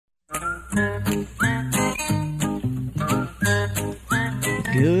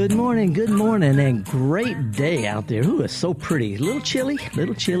Good morning, and great day out there. Ooh, it's so pretty. A little chilly,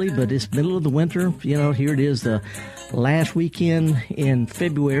 but it's middle of the winter. You know, here it is, the last weekend in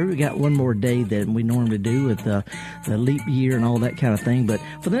February. We got one more day than we normally do with the leap year and all that kind of thing. But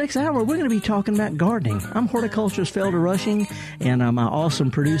for the next hour, we're going to be talking about gardening. I'm horticulturist Felder Rushing, and my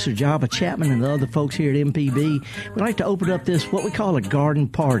awesome producer, Java Chapman, and the other folks here at MPB. We like to open up this, what we call a garden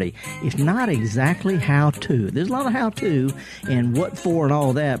party. It's not exactly how-to. There's a lot of how-to and what for and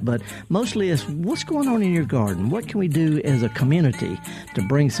all that, but mostly it's what's going on in your garden. What can we do as a community to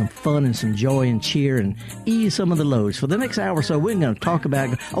bring some fun and some joy and cheer and ease some of the loads? For the next hour or so, we're going to talk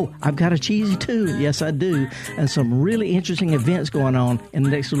about, I've got a cheesy too. Yes, I do. And some really interesting events going on in the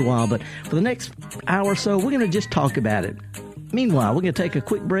next little while. But for the next hour or so, we're going to just talk about it. Meanwhile, we're going to take a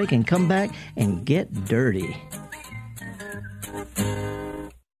quick break and come back and get dirty.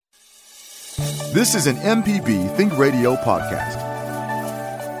 This is an MPB Think Radio podcast.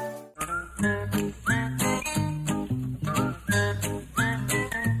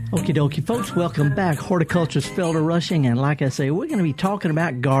 Okie dokie, folks, welcome back. Horticulturist Felder Rushing, and like I say, we're going to be talking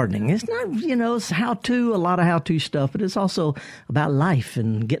about gardening. It's not, it's how-to, a lot of how-to stuff, but it's also about life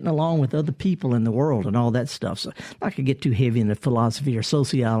and getting along with other people in the world and all that stuff. So I'm not going to get too heavy into philosophy or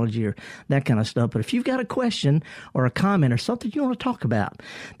sociology or that kind of stuff, but if you've got a question or a comment or something you want to talk about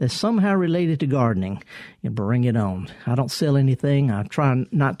that's somehow related to gardening, bring it on. I don't sell anything. I try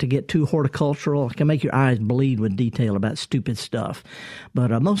not to get too horticultural. I can make your eyes bleed with detail about stupid stuff,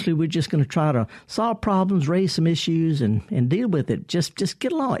 but mostly we're just going to try to solve problems, raise some issues, and deal with it. Just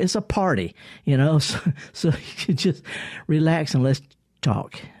get along. It's a party, so you can just relax and let's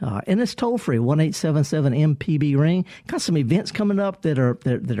talk. And it's toll free, 1-877-MPB-RING. Got some events coming up that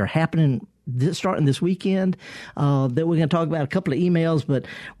are happening starting this weekend that we're going to talk about, a couple of emails. But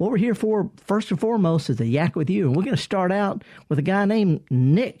what we're here for, first and foremost, is to yak with you. And we're going to start out with a guy named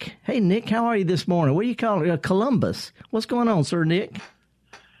Nick. Hey, Nick, how are you this morning? What do you call it? Columbus. What's going on, sir, Nick?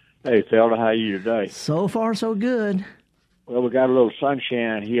 Hey, Felder, how are you today? So far, so good. Well, we got a little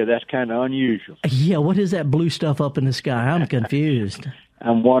sunshine here. That's kind of unusual. Yeah, what is that blue stuff up in the sky? I'm confused.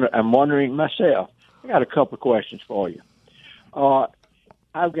 I'm wondering myself. I got a couple of questions for you.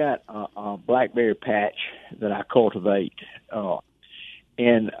 I've got a blackberry patch that I cultivate,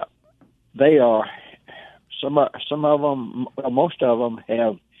 and they are some of them. Most of them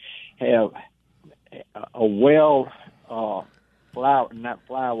have a well. Not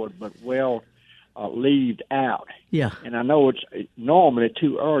plywood, but leaved out. Yeah. And I know it's normally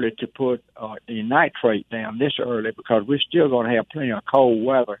too early to put the nitrate down this early because we're still going to have plenty of cold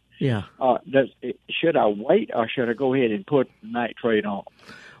weather. Yeah. Should I wait or should I go ahead and put nitrate on?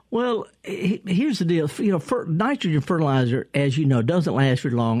 Well, here's the deal. Nitrogen fertilizer, as you know, doesn't last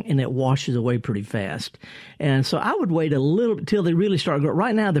very long, and it washes away pretty fast. And so I would wait a little bit till they really start growing.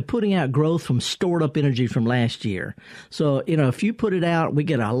 Right now, they're putting out growth from stored up energy from last year. So, if you put it out, we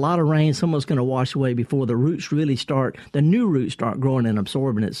get a lot of rain. Someone's going to wash away before the roots really start, the new roots start growing and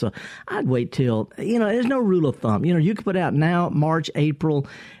absorbing it. So I'd wait till, there's no rule of thumb. You can put out now, March, April,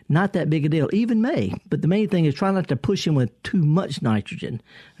 not that big a deal, even May. But the main thing is try not to push in with too much nitrogen,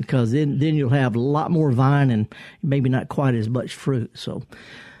 because then you'll have a lot more vine and maybe not quite as much fruit. So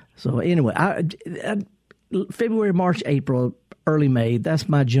anyway, February, March, April, early May, that's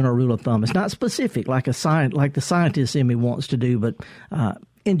my general rule of thumb. It's not specific like the scientist in me wants to do, but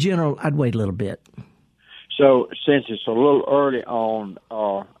in general, I'd wait a little bit. So since it's a little early on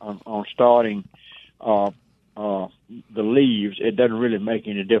starting the leaves, it doesn't really make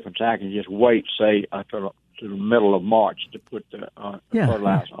any difference. I can just wait, say, to the middle of March to put the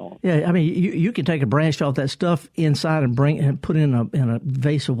fertilizer on. Yeah, I mean, you can take a branch off that stuff inside and put it in a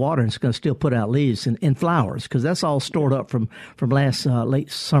vase of water, and it's going to still put out leaves and flowers, because that's all stored up from last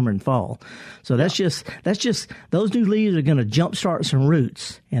late summer and fall. So that's just those new leaves are going to jumpstart some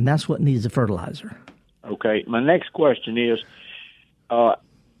roots, and that's what needs the fertilizer. Okay. My next question is,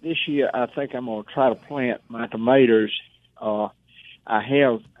 this year I think I'm going to try to plant my tomatoes. I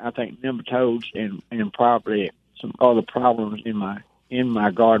have, I think, nematodes and probably some other problems in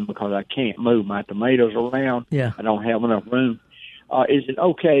my garden because I can't move my tomatoes around. Yeah. I don't have enough room. Is it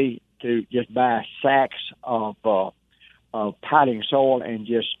okay to just buy sacks of potting soil and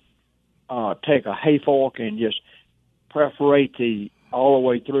just take a hay fork and just perforate all the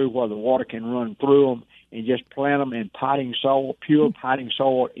way through where the water can run through them, and just plant them in potting soil, pure potting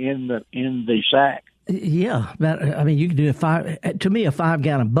soil in the sack? Yeah, but I mean, you can do to me, a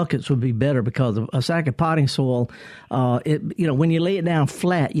 5-gallon buckets would be better because a sack of potting soil, when you lay it down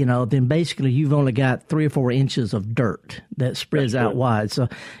flat, then basically you've only got 3 or 4 inches of dirt that spreads out wide. So,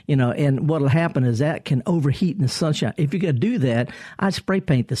 and what'll happen is that can overheat in the sunshine. If you're going to do that, I'd spray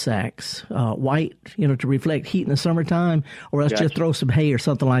paint the sacks white, to reflect heat in the summertime, or else just throw some hay or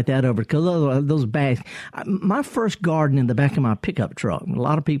something like that over it, because those bags. My first garden in the back of my pickup truck. A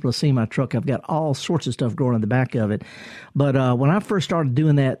lot of people have seen my truck. I've got all sorts of stuff growing in the back of it. But when I first started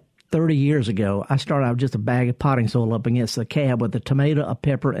doing that 30 years ago, I started out with just a bag of potting soil up against the cab with a tomato, a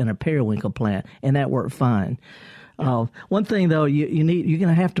pepper, and a periwinkle plant, and that worked fine. One thing though, you're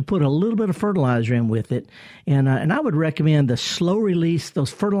going to have to put a little bit of fertilizer in with it, and I would recommend the slow release, those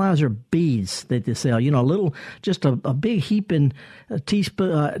fertilizer beads that they sell. Just a big heaping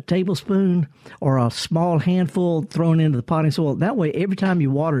tablespoon or a small handful thrown into the potting soil. That way, every time you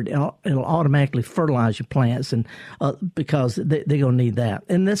water it, it'll automatically fertilize your plants, and because they're going to need that.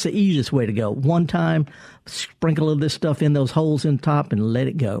 And that's the easiest way to go. One time, sprinkle a little of this stuff in those holes in top and let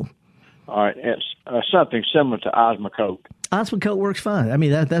it go. All right, it's something similar to Osmocote. Osmocote works fine. I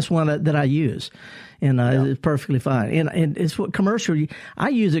mean, that's one that I use, and it's perfectly fine. And it's what commercial. I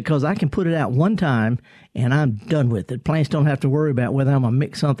use it because I can put it out one time, and I'm done with it. Plants don't have to worry about whether I'm going to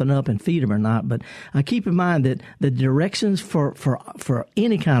mix something up and feed them or not. But keep in mind that the directions for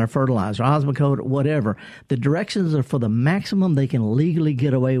any kind of fertilizer, Osmocote or whatever, the directions are for the maximum they can legally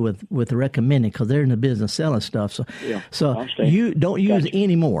get away with recommending, because they're in the business selling stuff. So you don't use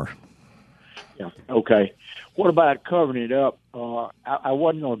any more. Yeah. Okay. What about covering it up? I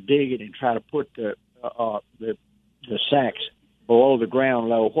wasn't going to dig it and try to put the sacks below the ground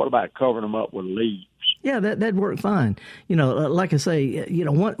level. What about covering them up with leaves? Yeah, that'd work fine. Like I say,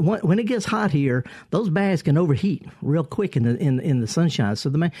 when it gets hot here, those bags can overheat real quick in the sunshine.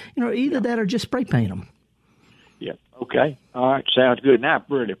 So either that or just spray paint them. Yeah. Okay. All right. Sounds good. And I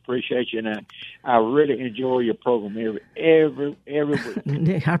really appreciate you. And I really enjoy your program every week.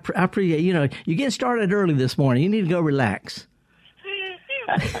 Nick, I appreciate. You're getting started early this morning. You need to go relax.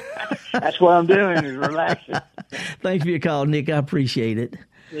 That's what I'm doing, is relaxing. Thanks for your call, Nick. I appreciate it.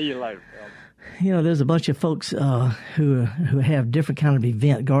 See you later. There's a bunch of folks who have different kind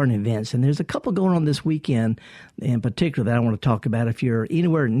of garden events, and there's a couple going on this weekend in particular that I want to talk about. If you're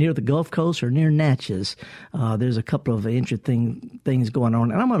anywhere near the Gulf Coast or near Natchez, there's a couple of interesting things going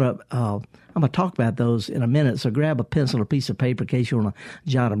on, and I'm gonna talk about those in a minute. So grab a pencil or piece of paper in case you want to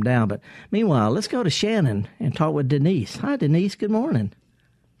jot them down. But meanwhile, let's go to Shannon and talk with Denise. Hi, Denise. Good morning.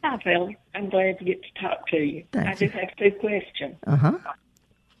 Hi, Phil. I'm glad to get to talk to you. Thanks. I just have 2 questions.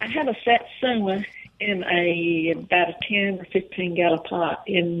 I have a satsuma in about a 10 or 15 gallon pot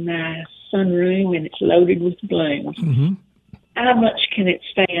in my sunroom, and it's loaded with blooms. Mm-hmm. How much can it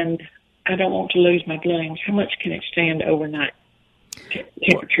stand? I don't want to lose my blooms. How much can it stand overnight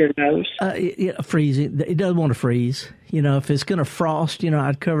temperature lows? Freezing. It doesn't want to freeze. If it's going to frost,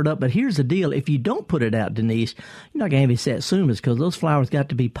 I'd cover it up. But here's the deal. If you don't put it out, Denise, you're not going to have any satsumas because those flowers got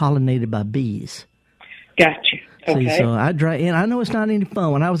to be pollinated by bees. Gotcha. Okay. See, so I drag, and I know it's not any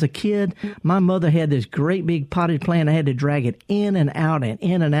fun. When I was a kid, my mother had this great big potted plant. I had to drag it in and out and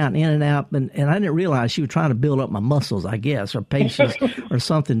in and out and in and out, and I didn't realize she was trying to build up my muscles, I guess, or patience or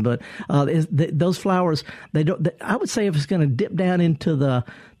something. But those flowers, they don't. I would say if it's going to dip down into the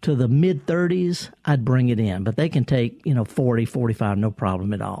mid 30s, I'd bring it in. But they can take 40, 45, no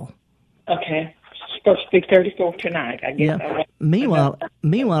problem at all. Okay. Supposed to be 34 tonight, I guess. Yeah. Meanwhile,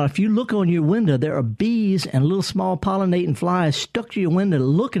 if you look on your window, there are bees and little small pollinating flies stuck to your window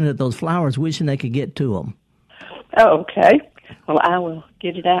looking at those flowers, wishing they could get to them. Oh, okay. Well, I will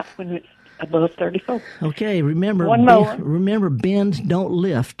get it out when it's above 34. Okay, remember, bend, don't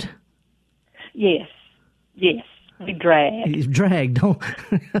lift. Yes, we drag. Drag, don't.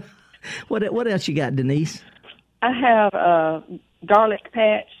 What else you got, Denise? I have a garlic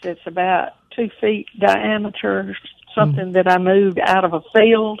patch that's about 2 feet diameter, something that I moved out of a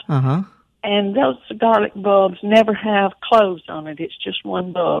field. Uh-huh. And those garlic bulbs never have cloves on it. It's just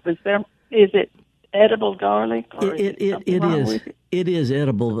one bulb. Is it edible garlic? Or it is. It is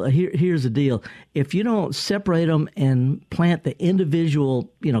edible. Here's the deal. If you don't separate them and plant the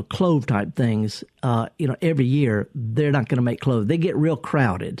individual, clove type things, every year, they're not going to make cloves. They get real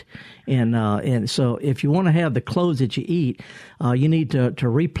crowded. And so if you want to have the cloves that you eat, you need to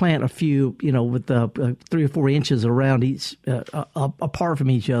replant a few, with 3 or 4 inches around each, apart from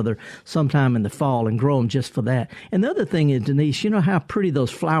each other sometime in the fall and grow them just for that. And the other thing is, Denise, you know how pretty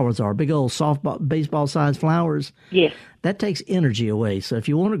those flowers are, big old softball, baseball sized flowers? Yes. that takes energy away. So if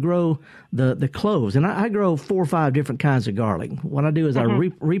you want to grow the cloves, and I grow 4 or 5 different kinds of garlic. What I do is I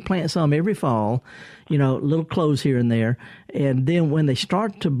replant some every fall, little cloves here and there. And then when they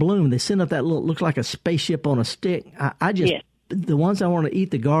start to bloom, they send up that looks like a spaceship on a stick. I just the ones I want to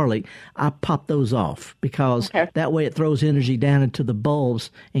eat the garlic, I pop those off because that way it throws energy down into the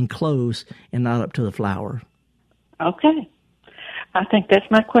bulbs and cloves and not up to the flower. Okay. I think that's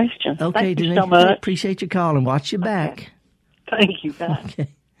my question. Okay, Thank Denise, you so much. Appreciate you calling. Watch your back. Thank you, guys. Okay.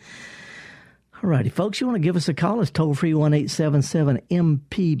 All righty, folks, you want to give us a call? It's toll-free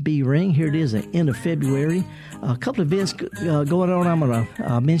 1-877-MPB-RING. Here it is at the end of February. A couple of events going on. I'm going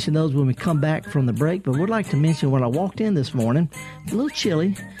to mention those when we come back from the break, but would like to mention when I walked in this morning, a little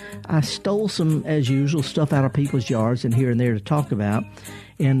chilly. I stole some, as usual, stuff out of people's yards and here and there to talk about.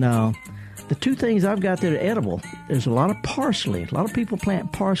 And the 2 things I've got that are edible, there's a lot of parsley. A lot of people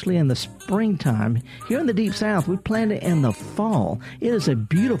plant parsley in the springtime. Here in the Deep South, we plant it in the fall. It is a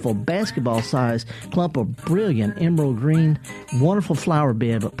beautiful basketball-sized clump of brilliant emerald green, wonderful flower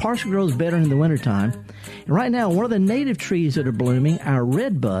bed, but parsley grows better in the wintertime. And right now, one of the native trees that are blooming, our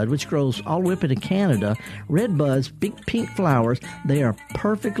redbud, which grows all the way up into Canada, redbuds, big pink flowers, they are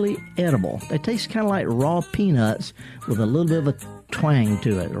perfectly edible. They taste kind of like raw peanuts with a little bit of a twang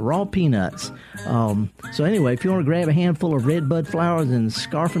to it, raw peanuts. So anyway, if you want to grab a handful of redbud flowers and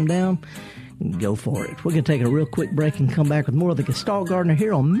scarf them down, go for it. We're going to take a real quick break and come back with more of the Gestalt Gardener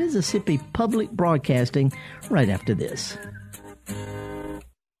here on Mississippi Public Broadcasting right after this.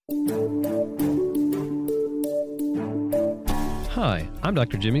 Hi, I'm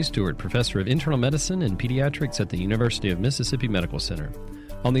Dr. Jimmy Stewart, Professor of Internal Medicine and Pediatrics at the University of Mississippi Medical Center.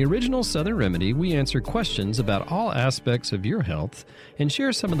 On the original Southern Remedy, we answer questions about all aspects of your health and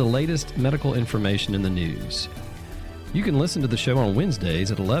share some of the latest medical information in the news. You can listen to the show on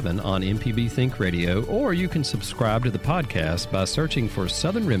Wednesdays at 11 on MPB Think Radio, or you can subscribe to the podcast by searching for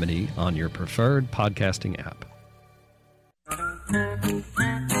Southern Remedy on your preferred podcasting app.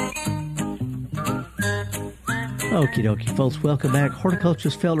 Okie dokie, folks. Welcome back.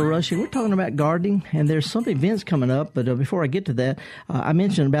 Horticulturist Felder Rushing. We're talking about gardening, and there's some events coming up. But before I get to that, I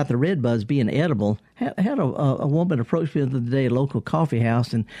mentioned about the red buds being edible. Had a woman approach me the other day at a local coffee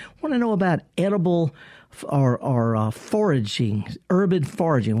house and want to know about edible or foraging, urban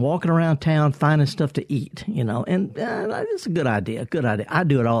foraging, walking around town finding stuff to eat. And it's a good idea. Good idea. I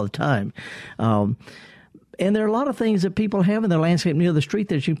do it all the time. And there are a lot of things that people have in their landscape near the street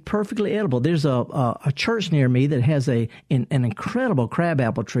that are perfectly edible. There's a church near me that has an incredible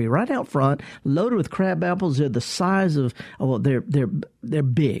crabapple tree right out front, loaded with crab apples. They're the size of they're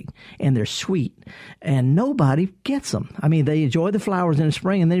big and they're sweet, and nobody gets them. I mean, they enjoy the flowers in the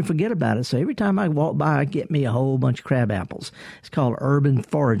spring and then forget about it. So every time I walk by, I get me a whole bunch of crab apples. It's called urban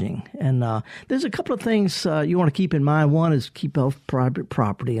foraging, and there's a couple of things you want to keep in mind. One is keep off private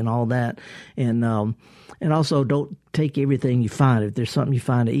property and all that, and also don't take everything you find if there's something you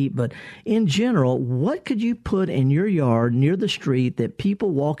find to eat. But in general, what could you put in your yard near the street that people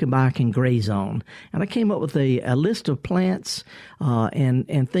walking by can graze on? And I came up with a list of plants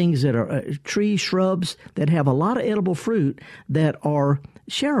and things that are trees, shrubs that have a lot of edible fruit that are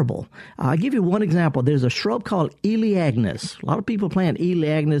shareable. I'll give you one example. There's a shrub called Eleagnus. A lot of people plant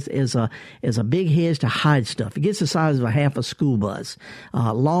Eleagnus as a big hedge to hide stuff. It gets the size of a half a school bus.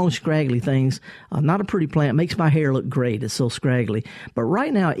 Long, scraggly things. Not a pretty plant. Makes my hair look great. It's so scraggly. But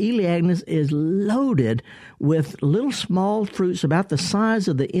right now, Eleagnus is loaded with little small fruits about the size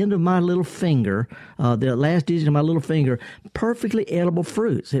of the end of my little finger, the last digit of my little finger, perfectly edible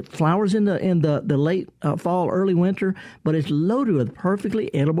fruits. It flowers in the late fall, early winter, but it's loaded with perfectly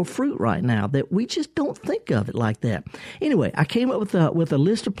edible fruit right now that we just don't think of it like that. Anyway, I came up with a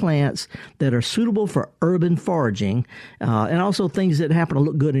list of plants that are suitable for urban foraging and also things that happen to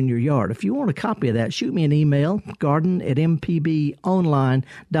look good in your yard. If you want a copy of that, shoot me an email,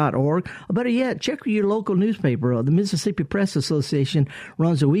 garden@mpbonline.org. Or better yet, check your local newspaper. The Mississippi Press Association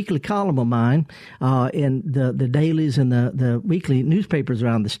runs a weekly column of mine in the dailies and the weekly newspapers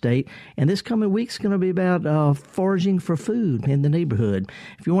around the state. And this coming week's going to be about foraging for food in the neighborhood.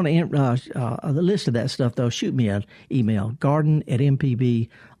 If you want a list of that stuff, though, shoot me an email,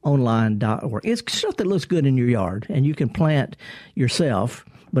 garden@mpbonline.org. It's stuff that looks good in your yard, and you can plant yourself.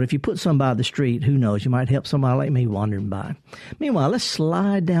 But if you put some by the street, who knows, you might help somebody like me wandering by. Meanwhile, let's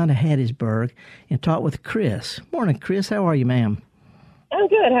slide down to Hattiesburg and talk with Chris. Morning, Chris. How are you, ma'am? I'm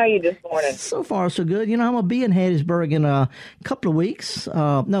good. How are you this morning? So far, so good. I'm going to be in Hattiesburg in a couple of weeks.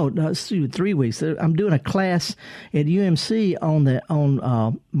 3 weeks. I'm doing a class at UMC on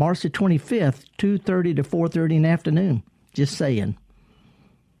March the 25th, 2:30 to 4:30 in the afternoon. Just saying.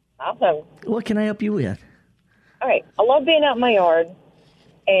 Awesome. What can I help you with? All right. I love being out in my yard,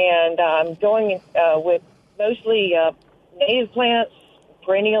 and I'm going with mostly native plants,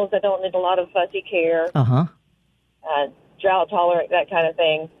 perennials that don't need a lot of fussy care, drought tolerant, that kind of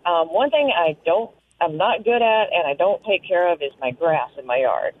thing. One thing I'm not good at, and I don't take care of, is my grass in my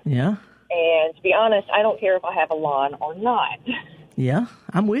yard. Yeah. And to be honest, I don't care if I have a lawn or not. Yeah,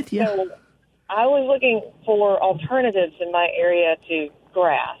 I'm with you. So I was looking for alternatives in my area to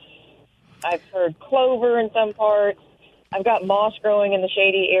grass. I've heard clover in some parts. I've got moss growing in the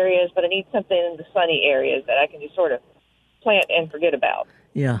shady areas, but I need something in the sunny areas that I can just sort of plant and forget about.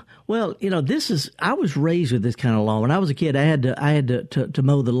 Yeah. Well, I was raised with this kind of lawn. When I was a kid, I had to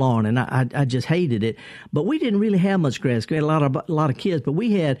mow the lawn, and I just hated it. But we didn't really have much grass. We had a lot of kids, but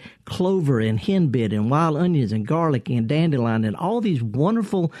we had clover and henbit and wild onions and garlic and dandelion and all these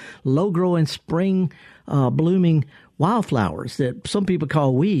wonderful low-growing spring blooming wildflowers that some people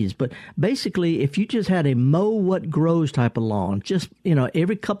call weeds. But basically, if you just had a mow what grows type of lawn, just,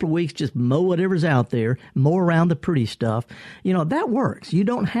 every couple of weeks, just mow whatever's out there, mow around the pretty stuff, that works. You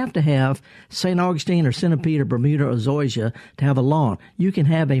don't have to have St. Augustine or centipede or Bermuda or zoysia to have a lawn. You can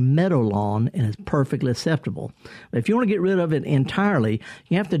have a meadow lawn, and it's perfectly acceptable. But if you want to get rid of it entirely,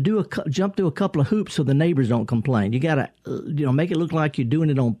 you have to jump through a couple of hoops so the neighbors don't complain. You got to, make it look like you're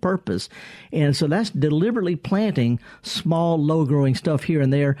doing it on purpose. And so that's deliberately planting small, low-growing stuff here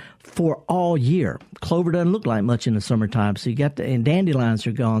and there for all year. Clover doesn't look like much in the summertime, so and dandelions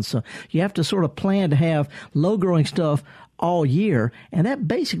are gone. So you have to sort of plan to have low-growing stuff all year, and that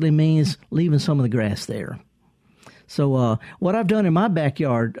basically means leaving some of the grass there. So what I've done in my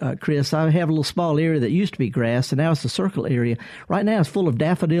backyard, Chris, I have a little small area that used to be grass, and now it's a circle area. Right now it's full of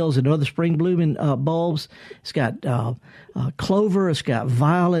daffodils and other spring blooming bulbs. It's got clover, it's got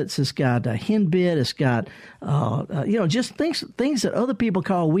violets, it's got henbit, it's got, just things that other people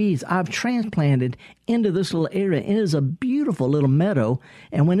call weeds. I've transplanted into this little area, and it is a beautiful little meadow.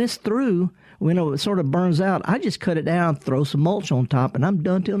 And when it's through, when it sort of burns out, I just cut it down, throw some mulch on top, and I'm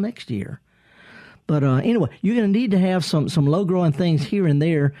done till next year. But anyway, you're going to need to have some low-growing things here and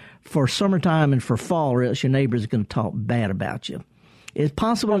there for summertime and for fall, or else your neighbors are going to talk bad about you. It's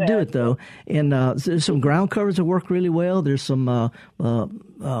possible to do it, though. And there's some ground covers that work really well. There's some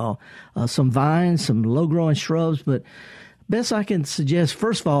vines, some low-growing shrubs. But best I can suggest,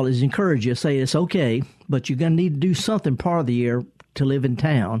 first of all, is encourage you. Say it's okay, but you're going to need to do something part of the year to live in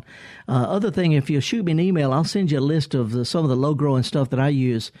town. Other thing, if you shoot me an email, I'll send you a list of some of the low-growing stuff that I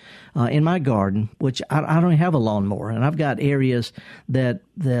use in my garden, which I don't have a lawnmower, and I've got areas that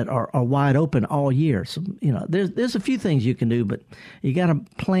are wide open all year. So, there's a few things you can do, but you got to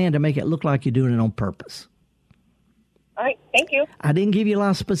plan to make it look like you're doing it on purpose. All right, thank you. I didn't give you a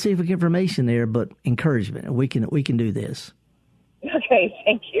lot of specific information there, but encouragement. We can do this. Okay,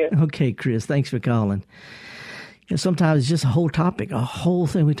 thank you. Okay, Chris, thanks for calling. Sometimes it's just a whole topic, a whole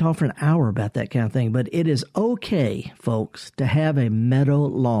thing. We talk for an hour about that kind of thing. But it is okay, folks, to have a meadow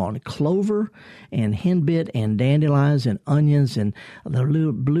lawn. Clover and henbit and dandelions and onions and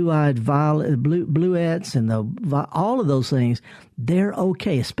the blue-eyed violet, bluettes and all of those things, they're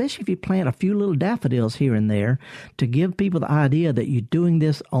okay, especially if you plant a few little daffodils here and there to give people the idea that you're doing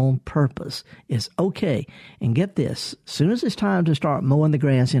this on purpose. It's okay. And get this, as soon as it's time to start mowing the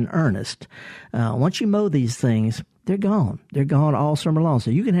grass in earnest, once you mow these things, they're gone. They're gone all summer long.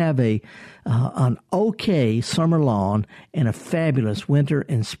 So you can have an okay summer lawn and a fabulous winter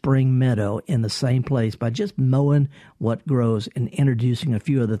and spring meadow in the same place by just mowing what grows and introducing a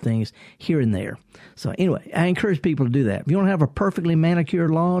few other things here and there. So anyway, I encourage people to do that. If you don't have a perfectly manicured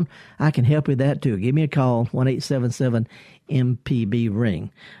lawn, I can help you with that too. Give me a call,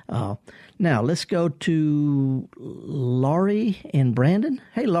 1-877-MPB-RING. Now, let's go to Laurie in Brandon.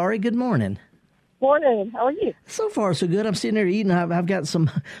 Hey, Laurie, good morning. Morning. How are you? So far, so good. I'm sitting there eating. I've got some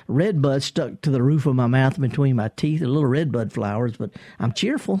red buds stuck to the roof of my mouth between my teeth, the little red bud flowers, but I'm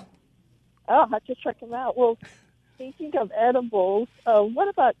cheerful. Oh, I just check them out. Well, speaking of edibles, what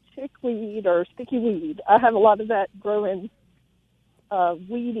about chickweed or sticky weed? I have a lot of that growing,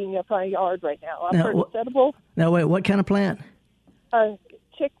 weeding up my yard right now. I've heard it's edible. Now, wait, what kind of plant?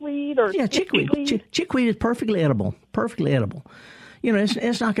 Chickweed or chickweed. Chickweed is perfectly edible. Perfectly edible.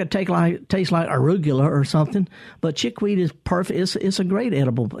 It's not going to taste like arugula or something, but chickweed is perfect. It's a great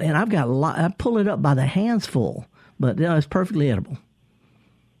edible, and I've got a lot. I pull it up by the hands full, but it's perfectly edible.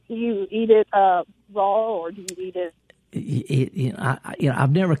 Do you eat it raw, or do you eat it?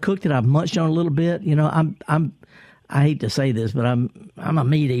 I've never cooked it. I've munched on it a little bit. I hate to say this, but I'm a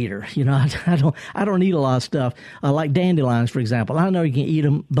meat eater. I don't eat a lot of stuff like dandelions, for example. I know you can eat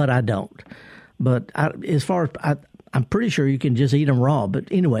them, but I don't. But as far as I'm pretty sure you can just eat them raw. But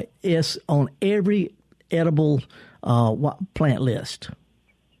anyway, it's on every edible plant list.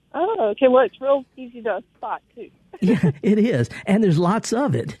 Oh, okay. Well, it's real easy to spot, too. Yeah, it is. And there's lots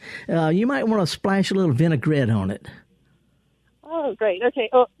of it. You might want to splash a little vinaigrette on it. Oh, great. Okay.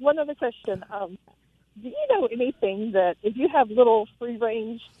 One other question. Do you know anything that if you have little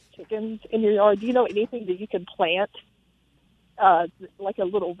free-range chickens in your yard, do you know anything that you can plant, like a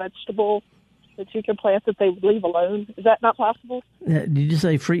little vegetable that you can plant that they would leave alone? Is that not possible? Did you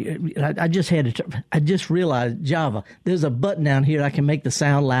say free? I just realized, Java, there's a button down here I can make the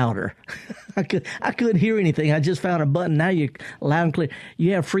sound louder. I couldn't hear anything. I just found a button. Now you're loud and clear.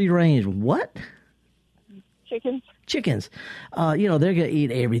 You have free range. What? Chickens. They're going to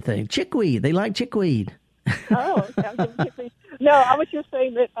eat everything. Chickweed. They like chickweed. Oh, okay. Chickweed. No, I was just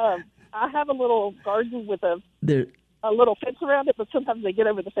saying that I have a little garden with a little fence around it, but sometimes they get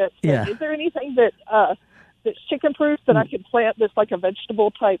over the fence. Yeah. Is there anything that's chicken-proof that I can plant that's like a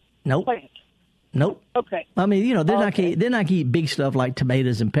vegetable-type plant? Nope. Okay. I mean, they're not gonna eat big stuff like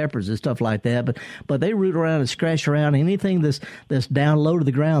tomatoes and peppers and stuff like that, but they root around and scratch around. Anything that's down low to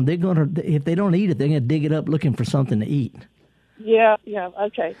the ground, they're gonna, if they don't eat it, they're gonna dig it up looking for something to eat. Yeah,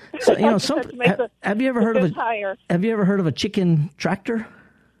 okay. So have you ever heard of a chicken tractor?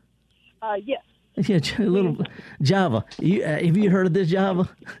 Yes. Yeah, a little Java. Have you heard of this, Java?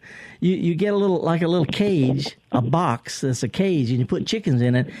 You get a little cage, a box that's a cage, and you put chickens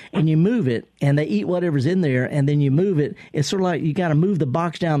in it, and you move it, and they eat whatever's in there, and then you move it. It's sort of like you got to move the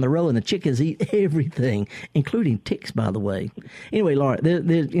box down the row, and the chickens eat everything, including ticks, by the way. Anyway, Laura,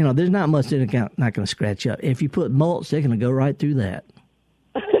 there's not much they're not going to scratch up. If you put mulch, they're going to go right through that.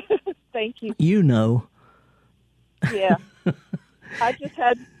 Thank you. You know. Yeah. I just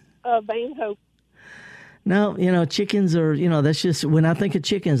had vain hope. No, chickens are, that's just, when I think of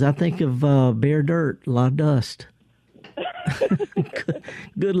chickens, I think of bare dirt, a lot of dust.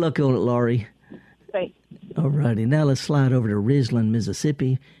 Good luck on it, Laurie. Thanks. All righty. Now let's slide over to Ridgeland,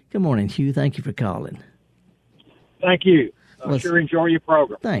 Mississippi. Good morning, Hugh. Thank you for calling. Thank you. I sure enjoy your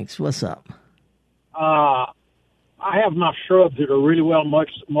program. Thanks. What's up? I have my shrubs that are really well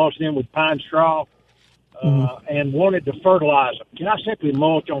mulched in with pine straw. And wanted to fertilize them. Can I simply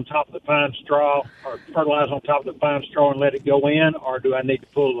mulch on top of the pine straw or fertilize on top of the pine straw and let it go in, or do I need to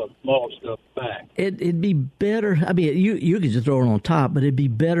pull the mulch stuff back? It'd be better. I mean, you could just throw it on top, but it'd be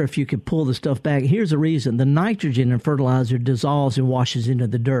better if you could pull the stuff back. Here's the reason. The nitrogen in fertilizer dissolves and washes into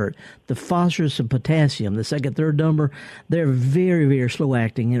the dirt. The phosphorus and potassium, the second, third number, they're very, very slow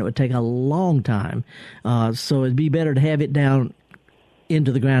acting, and it would take a long time. So it'd be better to have it down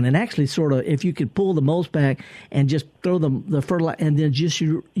into the ground, and actually sort of, if you could pull the mulch back and just throw the fertilizer, and then just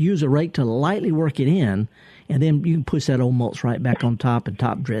use a rake to lightly work it in, and then you can push that old mulch right back on top and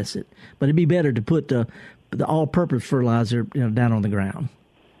top dress it. But it'd be better to put the all-purpose fertilizer down on the ground.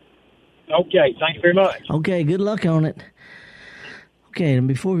 Okay, thank you very much. Okay, good luck on it. Okay, and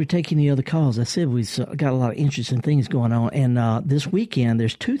before we take any other calls, I said we've got a lot of interesting things going on, and this weekend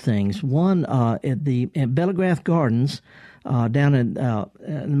there's two things. One, at Bellagrath Gardens, down in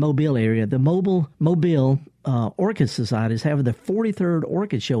the Mobile area, the Mobile Orchid Society is having the 43rd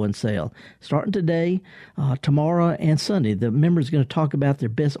Orchid Show and Sale, starting today, tomorrow, and Sunday. The members are going to talk about their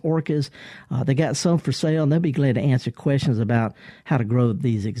best orchids. They got some for sale, and they'll be glad to answer questions about how to grow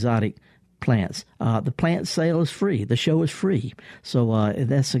these exotic plants. The plant sale is free. The show is free. So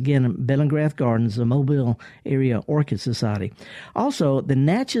that's, again, Bellagrath Gardens, the Mobile Area Orchid Society. Also, the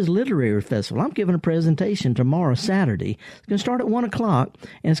Natchez Literary Festival. I'm giving a presentation tomorrow, Saturday. It's going to start at 1 o'clock,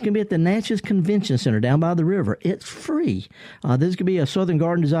 and it's going to be at the Natchez Convention Center down by the river. It's free. There's going to be a Southern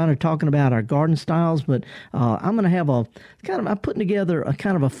garden designer talking about our garden styles, but I'm going to have I'm putting together a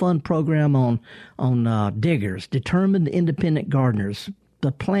kind of a fun program on diggers, determined independent gardeners,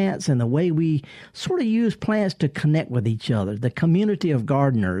 the plants and the way we sort of use plants to connect with each other, the community of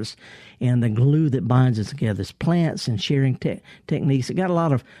gardeners and the glue that binds us together. It's plants and sharing techniques. It got a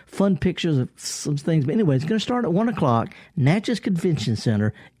lot of fun pictures of some things. But anyway, it's going to start at 1 o'clock, Natchez Convention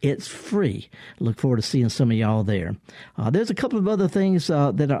Center. It's free. Look forward to seeing some of y'all there. There's a couple of other things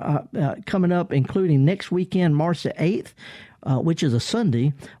that are coming up, including next weekend, March the 8th, which is a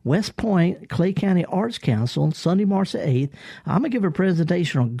Sunday, West Point Clay County Arts Council, Sunday, March the 8th. I'm going to give a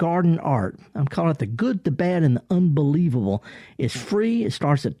presentation on garden art. I'm calling it The Good, the Bad, and the Unbelievable. It's free. It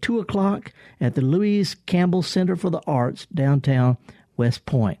starts at 2 o'clock at the Louise Campbell Center for the Arts, downtown West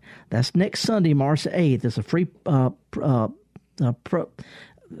Point. That's next Sunday, March the 8th. It's a free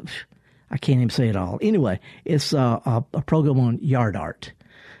I can't even say it all. Anyway, it's a program on yard art.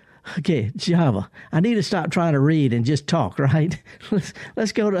 Okay, Java, I need to stop trying to read and just talk, right?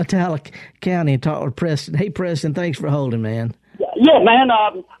 Let's go to Attala County and talk to Preston. Hey, Preston, thanks for holding, man. Yeah, man,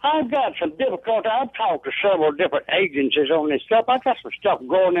 I've got some difficulty. I've talked to several different agencies on this stuff. I got some stuff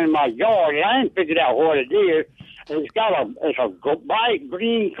growing in my yard, and I ain't figured out what it is. It's a bright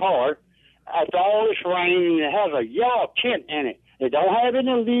green color after all this rain, and it has a yellow tint in it. It don't have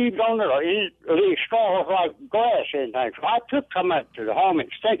any leaves on it or any leaves straws like grass or anything. So I took some up to the home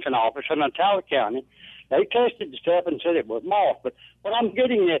extension office in Ontario County. They tested the stuff and said it was moss. But what I'm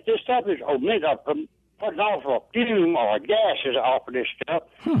getting at, this stuff is putting off a fume or gases off of this stuff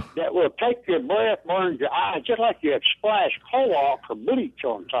that will take your breath, burn your eyes, just like you had splashed Clorox or bleach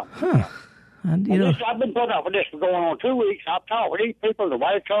on something. I've been putting up with this for going on 2 weeks. I've talked with these people, the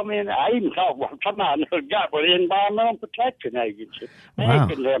way they told me, and I even talked with somebody who got with the Environmental Protection Agency. They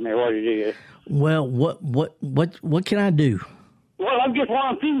can tell me what it is. Well, what can I do? Well, I'm just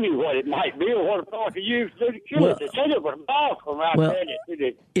wanting to you what it might be or what I could use to kill it. They said it was moss from out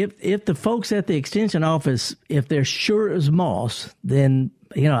there. If the folks at the extension office, if they're sure it was moss, then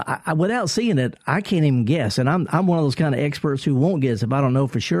I without seeing it, I can't even guess. And I'm one of those kind of experts who won't guess if I don't know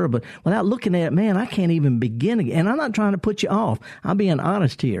for sure. But without looking at it, man, I can't even begin. And I'm not trying to put you off. I'm being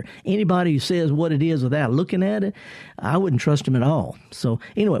honest here. Anybody who says what it is without looking at it, I wouldn't trust them at all. So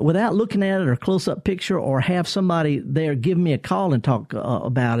anyway, without looking at it or close-up picture or have somebody there give me a call and talk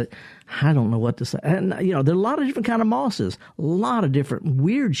about it, I don't know what to say. And, there are a lot of different kind of mosses, a lot of different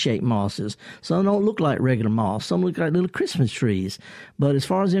weird-shaped mosses. Some don't look like regular moss. Some look like little Christmas trees. But as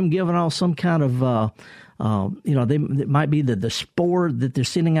far as them giving off some kind of, it might be the spore that they're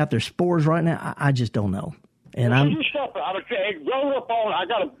sending out their spores right now. I just don't know. And it grows up on, I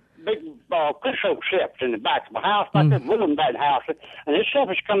got a big Christmas steps in the back of my house, like this wooden bed house. And this stuff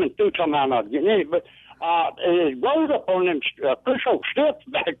is coming through somehow. I'm not getting it, but it grows up on them Christmas steps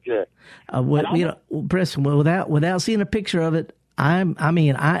back there. Preston, without seeing a picture of it,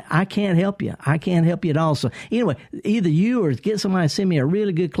 I can't help you. I can't help you at all. So anyway, either you or get somebody to send me a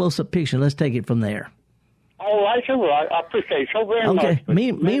really good close-up picture. Let's take it from there. All right, sir. I appreciate it so very much. Okay.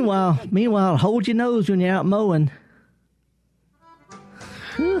 Meanwhile, hold your nose when you're out mowing.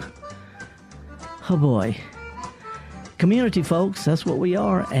 Whew. Oh boy. Community folks, that's what we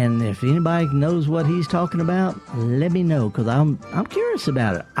are. And if anybody knows what he's talking about, let me know, because I'm curious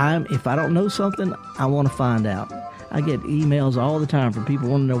about it. If I don't know something, I want to find out. I get emails all the time from people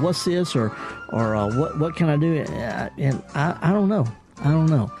wanting to know what's this or what can I do, and I don't know.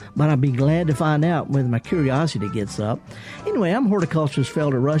 But I'd be glad to find out when my curiosity gets up. Anyway, I'm horticulturist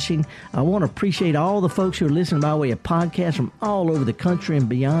Felder Rushing. I want to appreciate all the folks who are listening by way of podcasts from all over the country and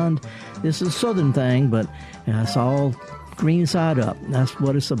beyond. This is a southern thing, but it's all green side up. That's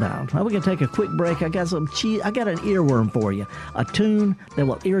what it's about. Well, we're going to take a quick break. I got an earworm for you, a tune that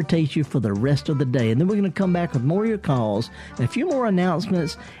will irritate you for the rest of the day. And then we're going to come back with more of your calls and a few more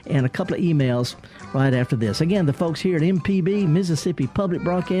announcements and a couple of emails right after this. Again, the folks here at MPB, Mississippi Public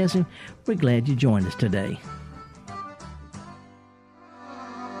Broadcasting, we're glad you joined us today.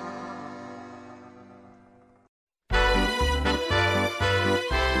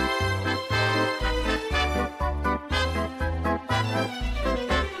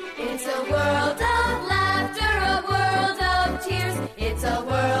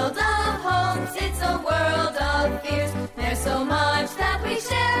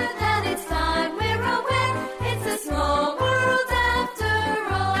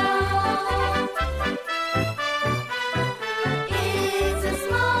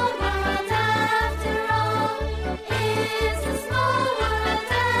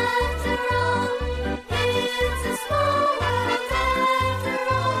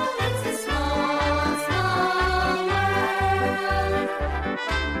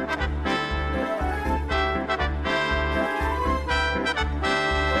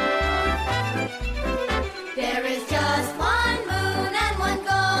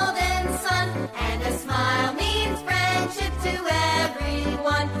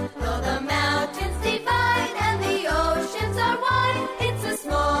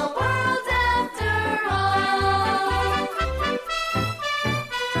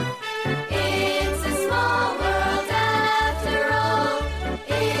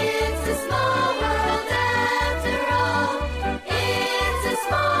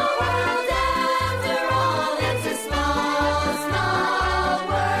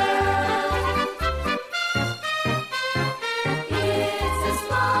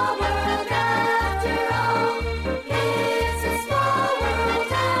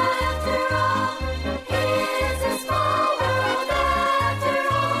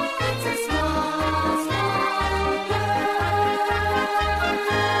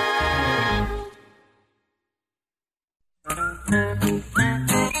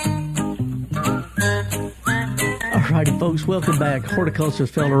 Folks, welcome back. Horticulture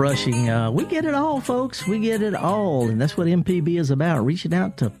Fellow Rushing. We get it all, folks. We get it all. And that's what MPB is about, reaching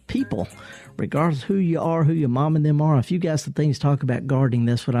out to people, regardless of who you are, who your mom and them are. If you got some things to talk about gardening,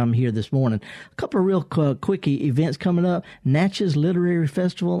 that's what I'm here this morning. A couple of real quick events coming up. Natchez Literary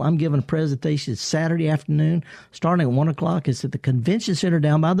Festival. I'm giving a presentation Saturday afternoon, starting at 1 o'clock. It's at the Convention Center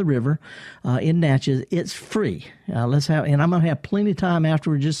down by the river in Natchez. It's free. And I'm going to have plenty of time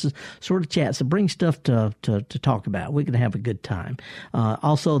afterwards just to sort of chat. So bring stuff to talk about. We're going to have a good time.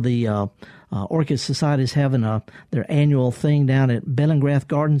 Also, the Orchid Society is having their annual thing down at Bellingrath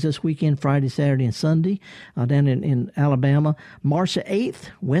Gardens this weekend, Friday, Saturday, and Sunday, down in Alabama. March the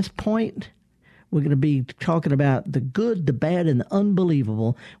 8th, West Point. We're going to be talking about the good, the bad, and the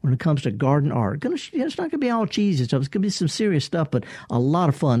unbelievable when it comes to garden art. It's not going to be all cheesy stuff. It's going to be some serious stuff, but a lot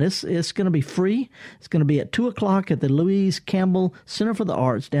of fun. It's going to be free. It's going to be at 2 o'clock at the Louise Campbell Center for the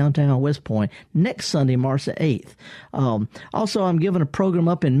Arts, downtown West Point, next Sunday, March the 8th. Also, I'm giving a program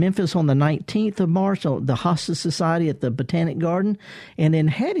up in Memphis on the 19th of March, the Hospice Society at the Botanic Garden, and in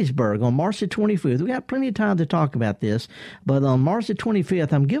Hattiesburg on March the 25th. We got plenty of time to talk about this, but on March the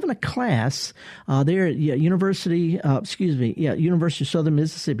 25th, I'm giving a class there at University of Southern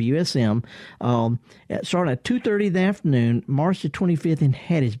Mississippi, USM, starting at 2:30 in the afternoon, March the 25th in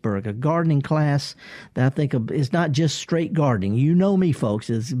Hattiesburg, a gardening class that I think is not just straight gardening. You know me, folks.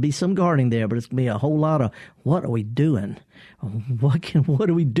 There's be some gardening there, but it's going to be a whole lot of what are we doing? What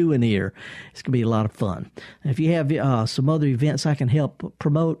are we doing here? It's going to be a lot of fun. If you have some other events I can help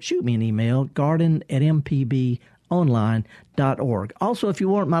promote, shoot me an email, garden@mpbonline.org. Also, if you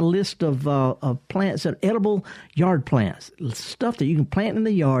want my list of plants, edible yard plants, stuff that you can plant in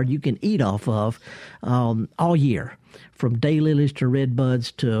the yard, you can eat off of all year, from daylilies to red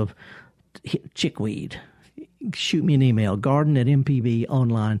buds to chickweed. Shoot me an email,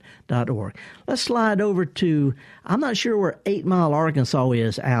 garden@mpbonline.org. Let's slide over to, I'm not sure where 8 Mile, Arkansas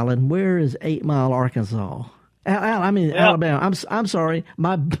is, Alan. Where is 8 Mile, Arkansas? Alabama. I'm sorry,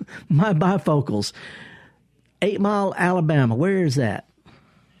 my bifocals. 8 Mile, Alabama. Where is that?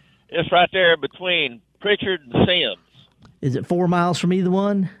 It's right there between Pritchard and Sims. Is it 4 miles from either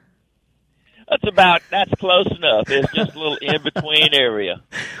one? That's close enough. It's just a little in-between area.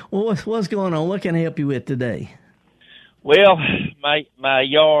 Well, what's going on? What can I help you with today? Well, my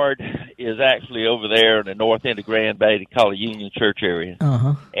yard is actually over there in the north end of Grand Bay. They call it Union Church area.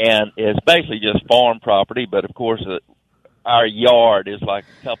 Uh-huh. And it's basically just farm property, but of course our yard is like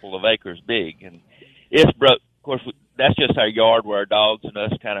a couple of acres big. And it's broke. Of course, that's just our yard where our dogs and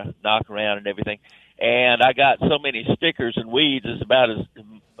us kind of knock around and everything. And I got so many stickers and weeds, it's about as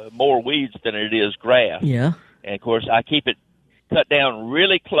more weeds than it is grass. Yeah. And, of course, I keep it cut down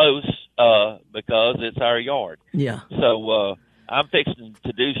really close because it's our yard. Yeah. So I'm fixing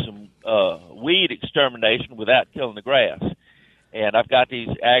to do some weed extermination without killing the grass. And I've got these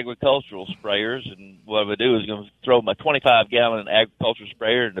agricultural sprayers, and what I'm going to do is going to throw my 25-gallon agricultural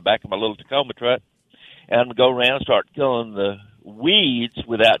sprayer in the back of my little Tacoma truck, and I'm going to go around and start killing the weeds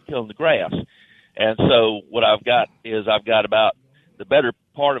without killing the grass. And so what I've got is I've got about the better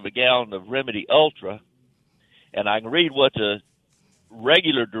part of a gallon of Remedy Ultra, and I can read what the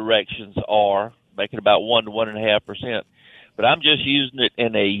regular directions are, making about 1 to 1.5%. But I'm just using it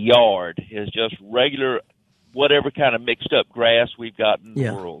in a yard. It's just regular, whatever kind of mixed up grass we've got in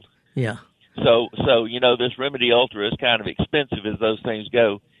the world. Yeah. So this Remedy Ultra is kind of expensive as those things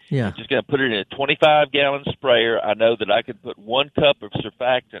go. Yeah. I'm just going to put it in a 25-gallon sprayer. I know that I could put 1 cup of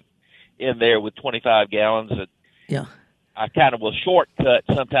surfactant in there with 25 gallons. Yeah. I kind of will shortcut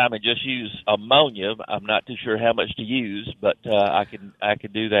sometime and just use ammonia. I'm not too sure how much to use, but I can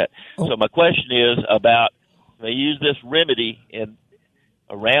do that. Oh. So my question is about, I use this remedy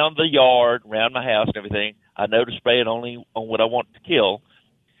around the yard, around my house and everything. I know to spray it only on what I want to kill.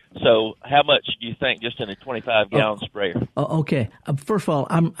 So how much do you think just in a 25-gallon sprayer? Okay. First of all,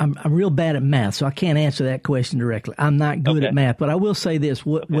 I'm real bad at math, so I can't answer that question directly. I'm not good at math, but I will say this.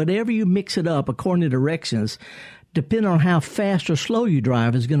 Whatever you mix it up according to directions, depending on how fast or slow you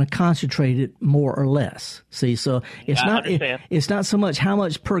drive, is going to concentrate it more or less. See, so it's not so much how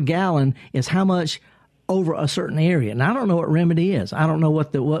much per gallon, it's how much over a certain area. And I don't know what Remedy is. I don't know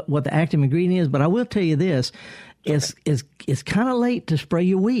what the active ingredient is, but I will tell you this. It's kind of late to spray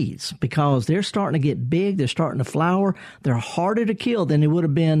your weeds because they're starting to get big. They're starting to flower. They're harder to kill than they would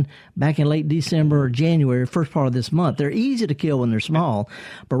have been back in late December or January, first part of this month. They're easy to kill when they're small.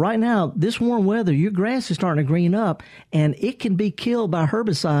 But right now, this warm weather, your grass is starting to green up, and it can be killed by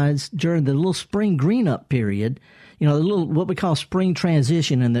herbicides during the little spring green up period. the little what we call spring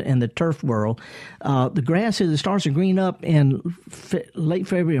transition in the turf world. The grass, as it starts to green up in late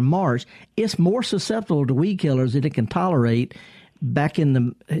February and March, it's more susceptible to weed killers that it can tolerate back in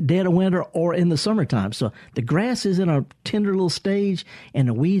the dead of winter or in the summertime. So the grass is in a tender little stage, and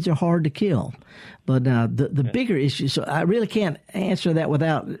the weeds are hard to kill. But the bigger issue, so I really can't answer that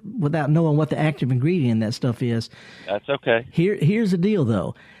without knowing what the active ingredient in that stuff is. That's okay. Here's the deal,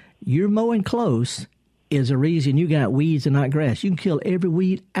 though. You're mowing close is a reason you got weeds and not grass. You can kill every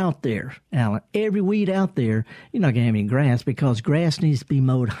weed out there, Alan. Every weed out there, you're not going to have any grass because grass needs to be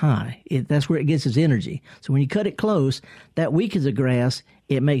mowed high. That's where it gets its energy. So when you cut it close, that weakens the grass.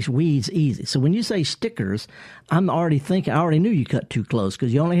 It makes weeds easy. So when you say stickers, I'm already thinking, I already knew you cut too close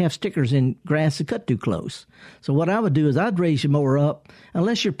because you only have stickers in grass that cut too close. So what I would do is I'd raise your mower up,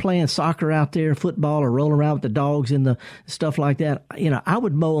 unless you're playing soccer out there, football, or rolling around with the dogs and the stuff like that. I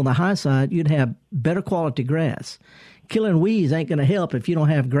would mow on the high side. You'd have better quality grass. Killing weeds ain't going to help if you don't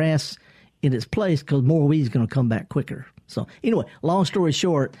have grass in its place because more weeds are going to come back quicker. So anyway, long story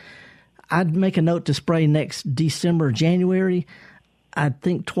short, I'd make a note to spray next December, January. I'd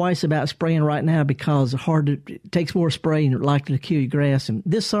think twice about spraying right now because it takes more spraying likely to kill your grass. And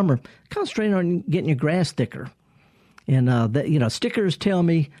this summer, concentrate on getting your grass thicker. And stickers tell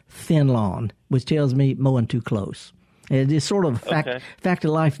me thin lawn, which tells me mowing too close. And it's sort of a fact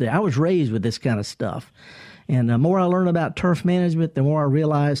of life there. I was raised with this kind of stuff. And the more I learn about turf management, the more I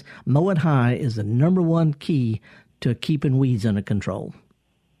realize mowing high is the number one key to keeping weeds under control.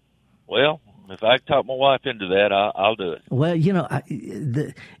 Well, if I can talk my wife into that, I'll do it. Well,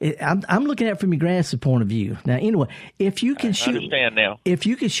 I'm looking at it from your grass's point of view. Now, anyway, if you can shoot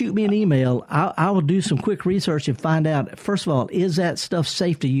me an email, I will do some quick research and find out. First of all, is that stuff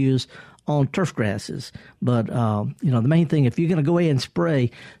safe to use on turf grasses? But the main thing, if you're going to go ahead and spray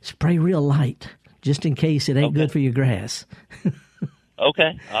real light, just in case it ain't good for your grass.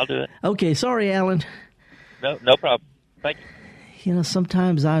 Okay, I'll do it. Okay, sorry, Alan. No problem. Thank you.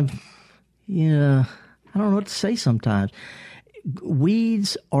 Sometimes I don't know what to say sometimes.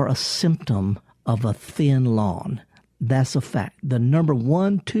 Weeds are a symptom of a thin lawn. That's a fact. The number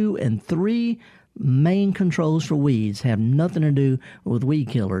 1, 2, and 3 main controls for weeds have nothing to do with weed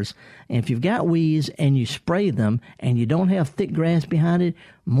killers. And if you've got weeds and you spray them and you don't have thick grass behind it,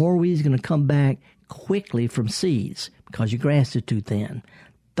 more weeds are going to come back quickly from seeds because your grass is too thin.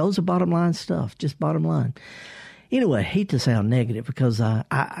 Those are bottom line stuff, just bottom line. Anyway, I hate to sound negative because I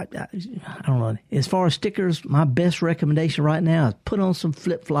don't know. As far as stickers, my best recommendation right now is put on some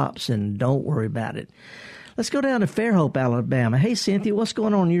flip-flops and don't worry about it. Let's go down to Fairhope, Alabama. Hey, Cynthia, what's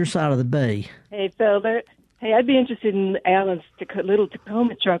going on your side of the bay? Hey, Felder. Hey, I'd be interested in Alan's little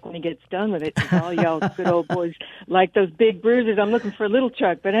Tacoma truck when he gets done with it. All y'all good old boys like those big bruisers. I'm looking for a little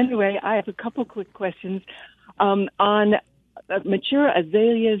truck. But anyway, I have a couple quick questions. On mature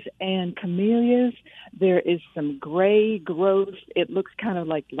azaleas and camellias, there is some gray growth. It looks kind of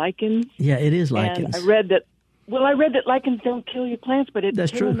like lichens. Yeah, it is lichens. And I read that lichens don't kill your plants, but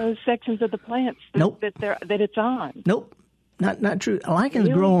it's killing those sections of the plants that it's on. Nope. Not true. Lichens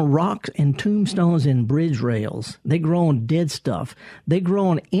grow on rocks and tombstones and bridge rails. They grow on dead stuff. They grow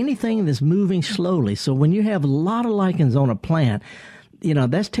on anything that's moving slowly. So when you have a lot of lichens on a plant,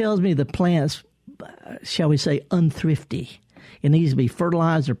 that tells me the plant's, shall we say, unthrifty. It needs to be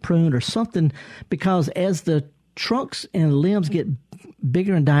fertilized or pruned or something, because as the trunks and limbs get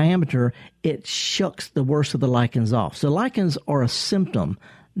bigger in diameter, it shucks the worst of the lichens off. So lichens are a symptom,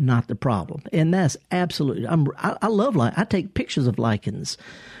 not the problem. And that's absolutely, I love lichens. I take pictures of lichens,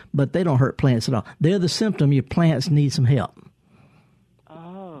 but they don't hurt plants at all. They're the symptom. Your plants need some help.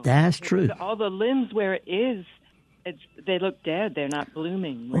 Oh. That's true. All the limbs where it is, they look dead. They're not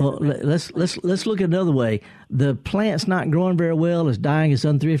blooming. Well, let's look at it another way. The plant's not growing very well. It's dying. It's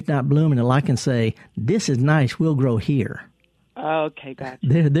unthrifted, not blooming. And I can say, this is nice. We'll grow here. Okay, gotcha.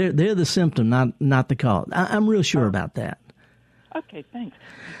 They're the symptom, not the cause. I'm real sure about that. Okay, thanks.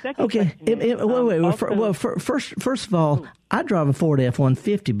 Okay, wait. First of all, I drive a Ford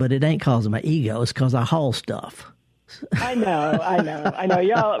F-150, but it ain't cause of my ego. It's because I haul stuff. I know.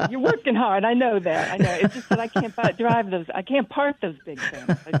 Y'all, you're working hard. I know that. It's just that I can't drive those. I can't park those big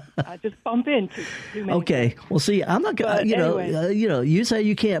things. I just bump into too many. Okay. Well, see, I'm not going to, anyway. You say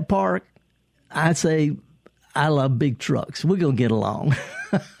you can't park. I say I love big trucks. We're going to get along.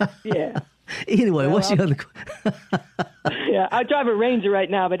 Yeah. Anyway, what's your other Yeah, I drive a Ranger right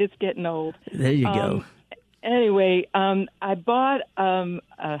now, but it's getting old. There you go. Anyway, I bought a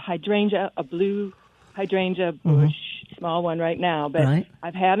hydrangea, a blue hydrangea bush, small one right now, but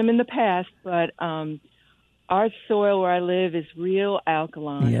I've had them in the past, but our soil where I live is real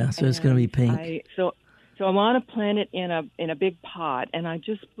alkaline. Yeah, so it's going to be pink. So So I want to plant it in a big pot, and I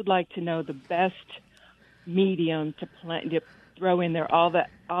just would like to know the best medium to throw in there, all the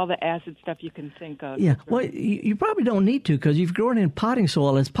acid stuff you can think of. Yeah, well, you probably don't need to, because you've grown in potting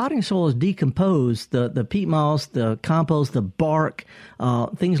soil. As potting soil is decomposed, the peat moss, the compost, the bark,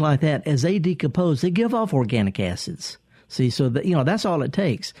 things like that, as they decompose, they give off organic acids. See, so that's all it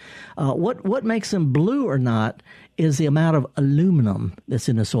takes. What makes them blue or not is the amount of aluminum that's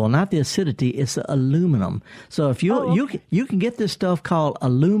in the soil, not the acidity. It's the aluminum. So if you can get this stuff called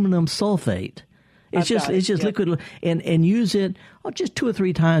aluminum sulfate. It's just liquid, and use it just 2 or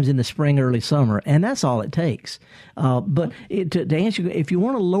 3 times in the spring, early summer, and that's all it takes. But to answer, if you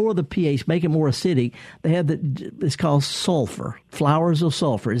want to lower the pH, make it more acidic, they have it's called sulfur, flowers of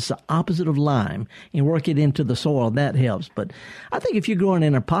sulfur. It's the opposite of lime, and work it into the soil. That helps. But I think if you're growing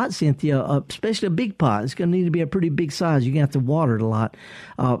in a pot, Cynthia, especially a big pot, it's going to need to be a pretty big size. You're going to have to water it a lot.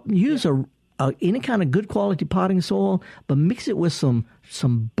 Use any kind of good quality potting soil, but mix it with some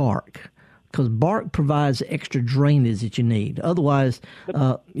bark. Because bark provides the extra drainage that you need. Otherwise,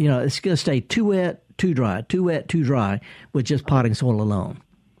 it's going to stay too wet, too dry, too wet, too dry with just potting soil alone.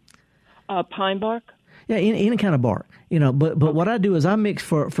 Pine bark? Yeah, any kind of bark. But what I do is I mix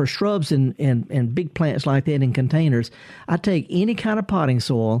for shrubs and big plants like that in containers. I take any kind of potting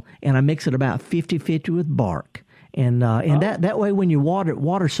soil and I mix it about 50-50 with bark. And that way, when you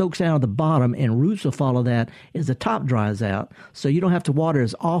water soaks out of the bottom, and roots will follow that as the top dries out. So you don't have to water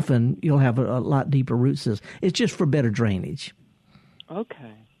as often. You'll have a lot deeper root system. It's just for better drainage.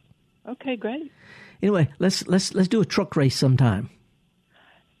 Okay, great. Anyway, let's do a truck race sometime.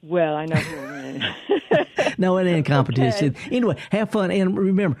 Well, I know who will win. No, it ain't competition. Okay. Anyway, have fun. And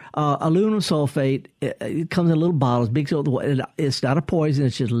remember, aluminum sulfate, it comes in little bottles. Big, it's not a poison.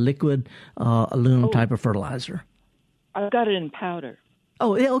 It's just liquid aluminum type of fertilizer. I've got it in powder.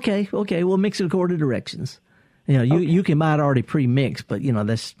 Oh, yeah, okay. We'll mix it according to directions. You can buy it already pre-mixed, but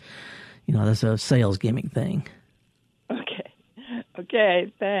that's a sales gimmick thing.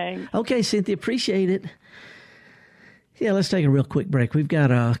 Okay, thanks. Okay, Cynthia, appreciate it. Yeah, let's take a real quick break. We've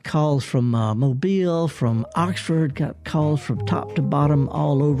got calls from Mobile, from Oxford, got calls from top to bottom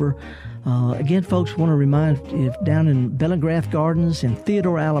all over. Again, folks, want to remind, if down in Bellingrath Gardens in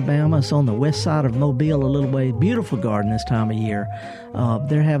Theodore, Alabama, it's on the west side of Mobile a little way. Beautiful garden this time of year.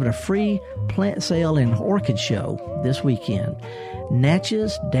 They're having a free plant sale and orchid show this weekend.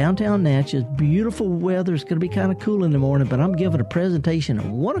 Natchez, downtown Natchez, beautiful weather. It's going to be kind of cool in the morning, but I'm giving a presentation at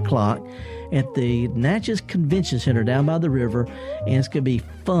 1 o'clock at the Natchez Convention Center down by the river, and it's going to be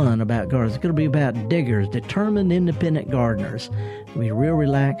fun about gardens. It's going to be about diggers, determined independent gardeners. It'll be real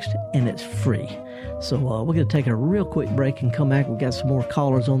relaxed, and it's free. So we're going to take a real quick break and come back. We've got some more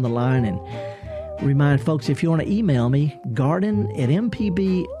callers on the line, and remind folks, if you want to email me,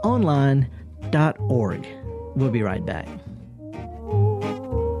 garden@mpbonline.org. We'll be right back.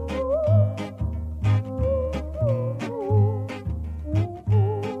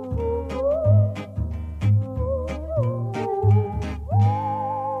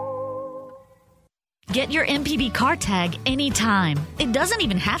 Get your MPB car tag anytime. It doesn't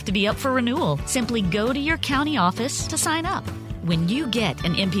even have to be up for renewal. Simply go to your county office to sign up. When you get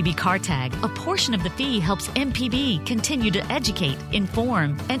an MPB car tag, a portion of the fee helps MPB continue to educate,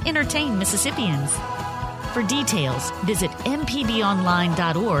 inform, and entertain Mississippians. For details, visit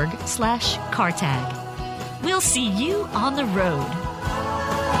mpbonline.org/car tag. We'll see you on the road.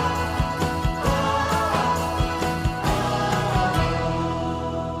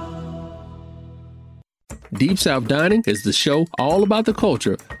 Deep South Dining is the show all about the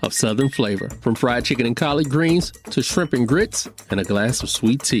culture of Southern flavor, from fried chicken and collard greens to shrimp and grits and a glass of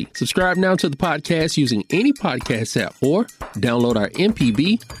sweet tea. Subscribe now to the podcast using any podcast app or download our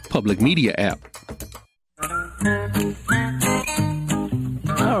MPB Public Media app.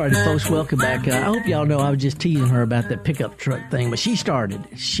 All right, folks, welcome back. I hope y'all know I was just teasing her about that pickup truck thing, but she started.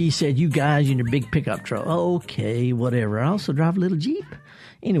 She said, you guys in your big pickup truck. Okay, whatever. I also drive a little Jeep.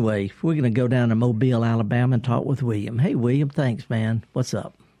 Anyway, we're going to go down to Mobile, Alabama, and talk with William. Hey, William, thanks, man. What's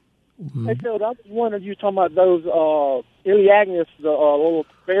up? Mm-hmm. Hey, Phil, I was wondering, you were talking about those Iliagnus, the little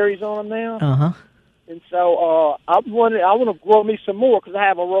berries on them now. Uh-huh. And so I was wondering, I want to grow me some more because I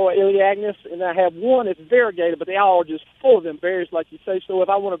have a row of Iliagnus, and I have one that's variegated, but they all are just full of them berries, like you say. So if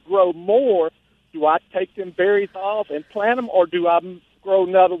I want to grow more, do I take them berries off and plant them, or do I grow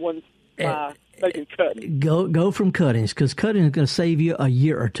another one by making cuttings? Go from cuttings, because cutting is going to save you a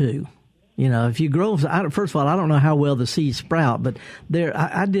year or two. You know, if you grow, first of all, I don't know how well the seeds sprout, but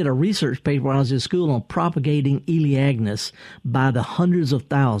I did a research paper when I was in school on propagating Iliagnus by the hundreds of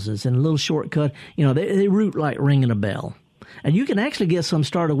thousands, and a little shortcut, you know, they root like ringing a bell. And you can actually get some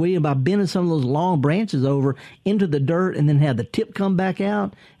started, William, by bending some of those long branches over into the dirt and then have the tip come back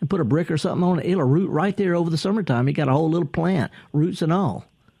out and put a brick or something on it. It'll root right there over the summertime. You got a whole little plant, roots and all.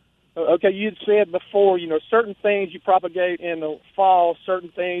 Okay, you'd said before, certain things you propagate in the fall, certain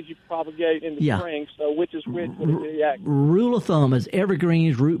things you propagate in the spring. So which is which? Would it be accurate? Rule of thumb is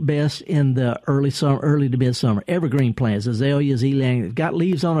evergreens root best in the early to midsummer. Evergreen plants, azaleas, elang, got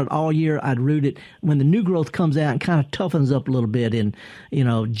leaves on it all year. I'd root it when the new growth comes out and kind of toughens up a little bit in,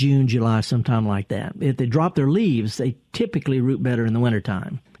 June, July, sometime like that. If they drop their leaves, they typically root better in the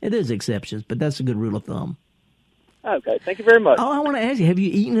wintertime. It is exceptions, but that's a good rule of thumb. Okay, thank you very much. Oh, I want to ask you, have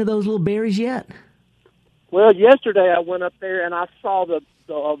you eaten of those little berries yet? Well, yesterday I went up there and I saw the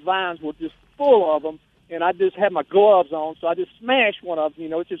vines were just full of them, and I just had my gloves on, so I just smashed one of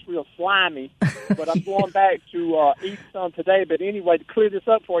them. It's just real slimy. But I'm going back to eat some today. But anyway, to clear this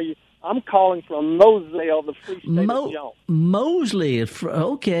up for you, I'm calling from Moselle, the Free State of Jones. Mosley,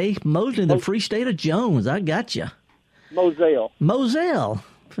 okay. Mosley, the Free State of Jones. I got you. Moselle.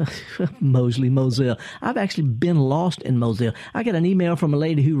 Mosley, Moselle. I've actually been lost in Moselle. I got an email from a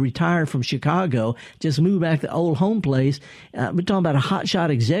lady who retired from Chicago, just moved back to the old home place. We're talking about a hotshot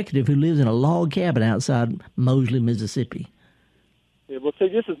executive who lives in a log cabin outside Mosley, Mississippi. Yeah, well, see,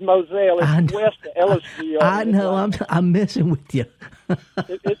 this is Moselle. It's west of Ellisville. I know. I'm messing with you.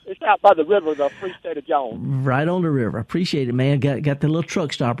 It's out by the river, the Free State of Jones. Right on the river. Appreciate it, man. Got the little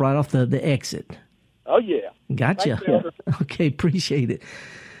truck stop right off the exit. Oh, yeah. Gotcha. Okay, appreciate it.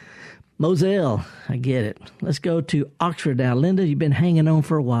 Moselle, I get it. Let's go to Oxford now. Linda, you've been hanging on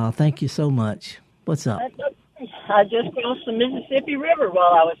for a while. Thank you so much. What's up? I just crossed the Mississippi River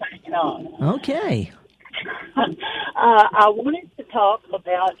while I was hanging on. Okay. I wanted to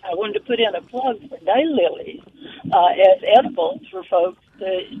put in a plug for daylilies as edibles for folks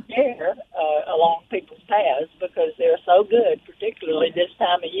to share along people's paths because they're so good, particularly this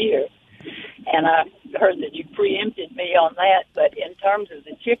time of year. And I heard that you preempted me on that, but in terms of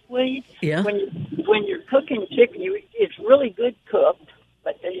the chickweed, when you're cooking chicken, it's really good cooked,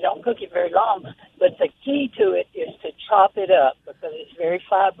 but you don't cook it very long. But the key to it is to chop it up because it's very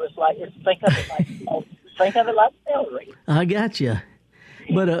fibrous. Think of it like celery. I got you,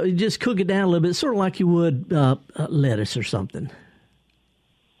 but just cook it down a little bit, sort of like you would lettuce or something.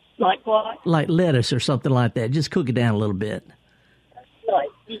 Like what? Like lettuce or something like that. Just cook it down a little bit.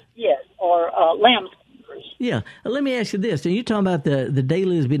 Yes, or lamb skeppers. Yeah. Let me ask you this. You're talking about the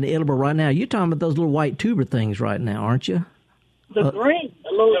daylilies being edible right now. You're talking about those little white tuber things right now, aren't you? The little green.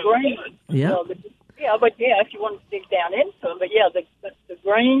 Yeah. If you want to dig down into them. But, the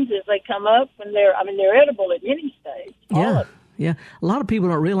greens, as they come up, they're edible at any stage. Yeah. A lot of people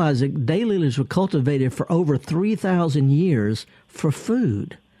don't realize that daylilies were cultivated for over 3,000 years for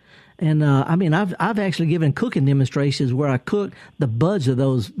food. And I've actually given cooking demonstrations where I cook the buds of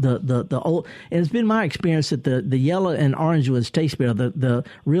those the old. And it's been my experience that the yellow and orange ones taste better. The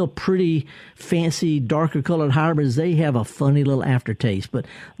real pretty, fancy, darker colored hybrids, they have a funny little aftertaste. But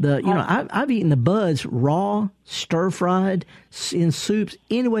I've eaten the buds raw, stir fried, in soups.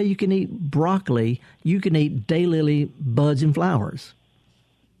 Any way you can eat broccoli, you can eat daylily buds and flowers.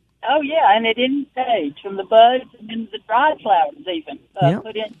 Oh, yeah, and it didn't age from the buds and the dried flowers even.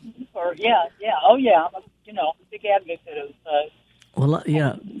 Put in, Oh, yeah, I'm a big advocate of those. Well,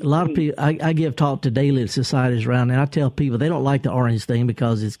 yeah, a lot of people, I give talk to daily societies around, and I tell people they don't like the orange thing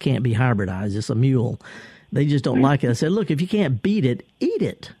because it can't be hybridized. It's a mule. They just don't like it. I said, look, if you can't beat it, eat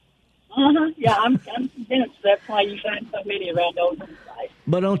it. Yeah, I'm convinced that's why you find so many around those sites.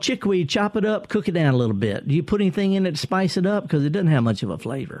 But on chickweed, chop it up, cook it down a little bit. Do you put anything in it to spice it up? Because it doesn't have much of a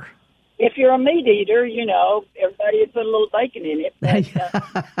flavor. If you're a meat eater, everybody would put a little bacon in it.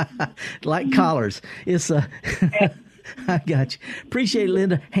 But, like collards. It's I got you. Appreciate it,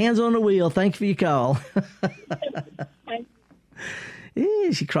 Linda. Hands on the wheel. Thanks for your call.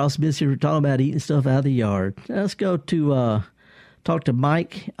 Yeah, she crossed Mississippi talking about eating stuff out of the yard. Let's go to talk to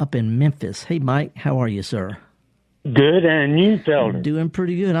Mike up in Memphis. Hey, Mike, how are you, sir? Good, and you, Felder? Doing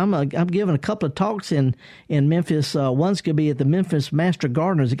pretty good. I'm giving a couple of talks in Memphis. One's going to be at the Memphis Master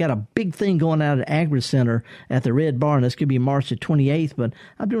Gardeners. They got a big thing going out at Agri Center at the Red Barn. That's going to be March the 28th. But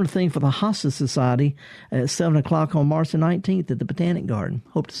I'm doing a thing for the Hospice Society at 7 o'clock on March the 19th at the Botanic Garden.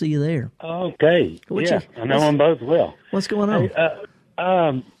 Hope to see you there. Okay. I know them both well. What's going on?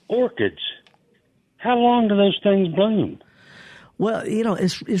 Hey, orchids. How long do those things bloom? Well,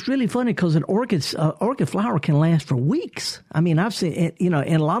 it's really funny because an orchid flower can last for weeks. I mean, I've seen it, and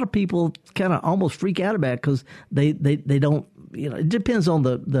a lot of people kind of almost freak out about it because they don't, it depends on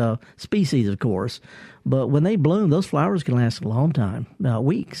the species, of course. But when they bloom, those flowers can last a long time,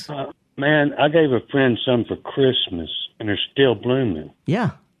 weeks. Man, I gave a friend some for Christmas, and they're still blooming.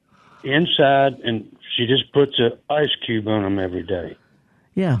 Yeah. Inside, and she just puts an ice cube on them every day.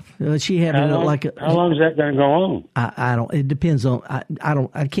 Yeah, she had How long is that going to go on? I don't. It depends on.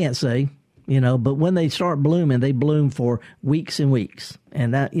 I can't say. But when they start blooming, they bloom for weeks and weeks,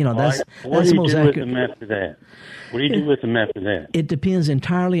 and that's What do you most do accurate. with them after that? What do you do with them after that? It depends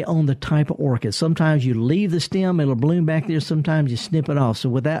entirely on the type of orchid. Sometimes you leave the stem, it'll bloom back there. Sometimes you snip it off. So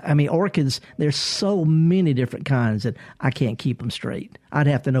with that, orchids, there's so many different kinds that I can't keep them straight. I'd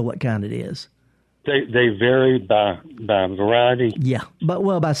have to know what kind it is. They vary by variety. Yeah,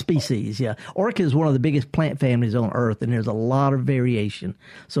 by species. Yeah, orchid is one of the biggest plant families on Earth, and there's a lot of variation.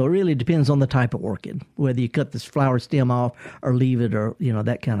 So it really depends on the type of orchid, whether you cut this flower stem off or leave it, or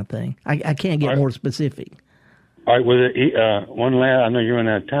that kind of thing. I can't get more specific. All right. One last. I know you're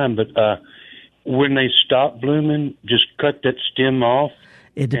running out of time, but when they stop blooming, just cut that stem off.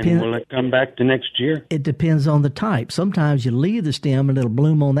 It depends. And will it come back the next year? It depends on the type. Sometimes you leave the stem and it'll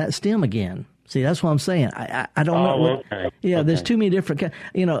bloom on that stem again. See, that's what I'm saying. I don't know. Okay. Yeah, there's too many different.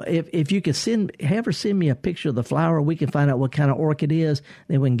 If you could have her send me a picture of the flower, we can find out what kind of orchid it is.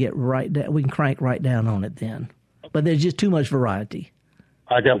 Then we can get we can crank right down on it then. But there's just too much variety.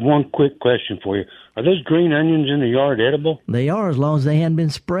 I got one quick question for you. Are those green onions in the yard edible? They are, as long as they hadn't been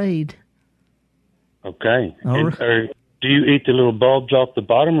sprayed. Okay. Do you eat the little bulbs off the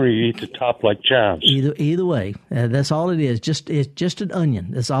bottom, or you eat the top like chives? Either way, that's all it is. It's just an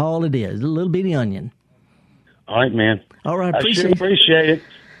onion. That's all it is. A little bitty onion. All right, man. All right, appreciate it.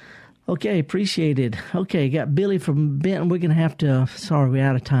 Okay, appreciate it. Okay, got Billy from Benton. We're going to have to, sorry, we're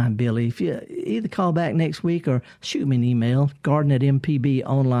out of time, Billy. If you either call back next week or shoot me an email,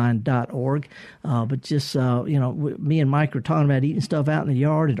 garden@mpbonline.org. But just, me and Mike were talking about eating stuff out in the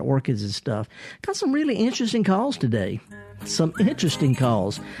yard and orchids and stuff. Got some really interesting calls today. Some interesting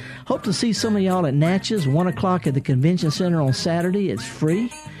calls. Hope to see some of y'all at Natchez, 1 o'clock at the Convention Center on Saturday. It's free.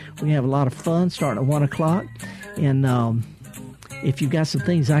 We have a lot of fun starting at 1 o'clock. And, if you've got some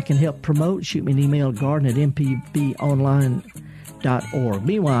things I can help promote, shoot me an email at garden@mpbonline.org.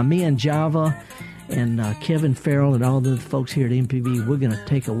 Meanwhile, me and Java and Kevin Farrell and all the folks here at MPB, we're going to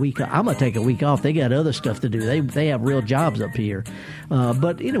take a week off. I'm going to take a week off. They got other stuff to do. They have real jobs up here.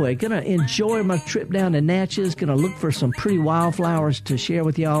 But anyway, going to enjoy my trip down to Natchez. Going to look for some pretty wildflowers to share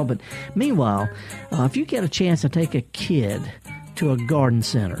with y'all. But meanwhile, if you get a chance to take a kid to a garden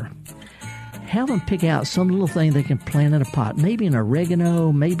center, have them pick out some little thing they can plant in a pot. Maybe an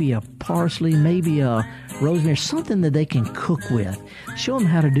oregano, maybe a parsley, maybe a rosemary, something that they can cook with. Show them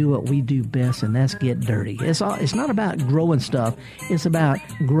how to do what we do best, and that's get dirty. It's not about growing stuff. It's about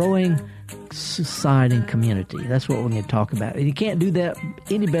growing society and community. That's what we're going to talk about. And you can't do that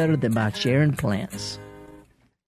any better than by sharing plants.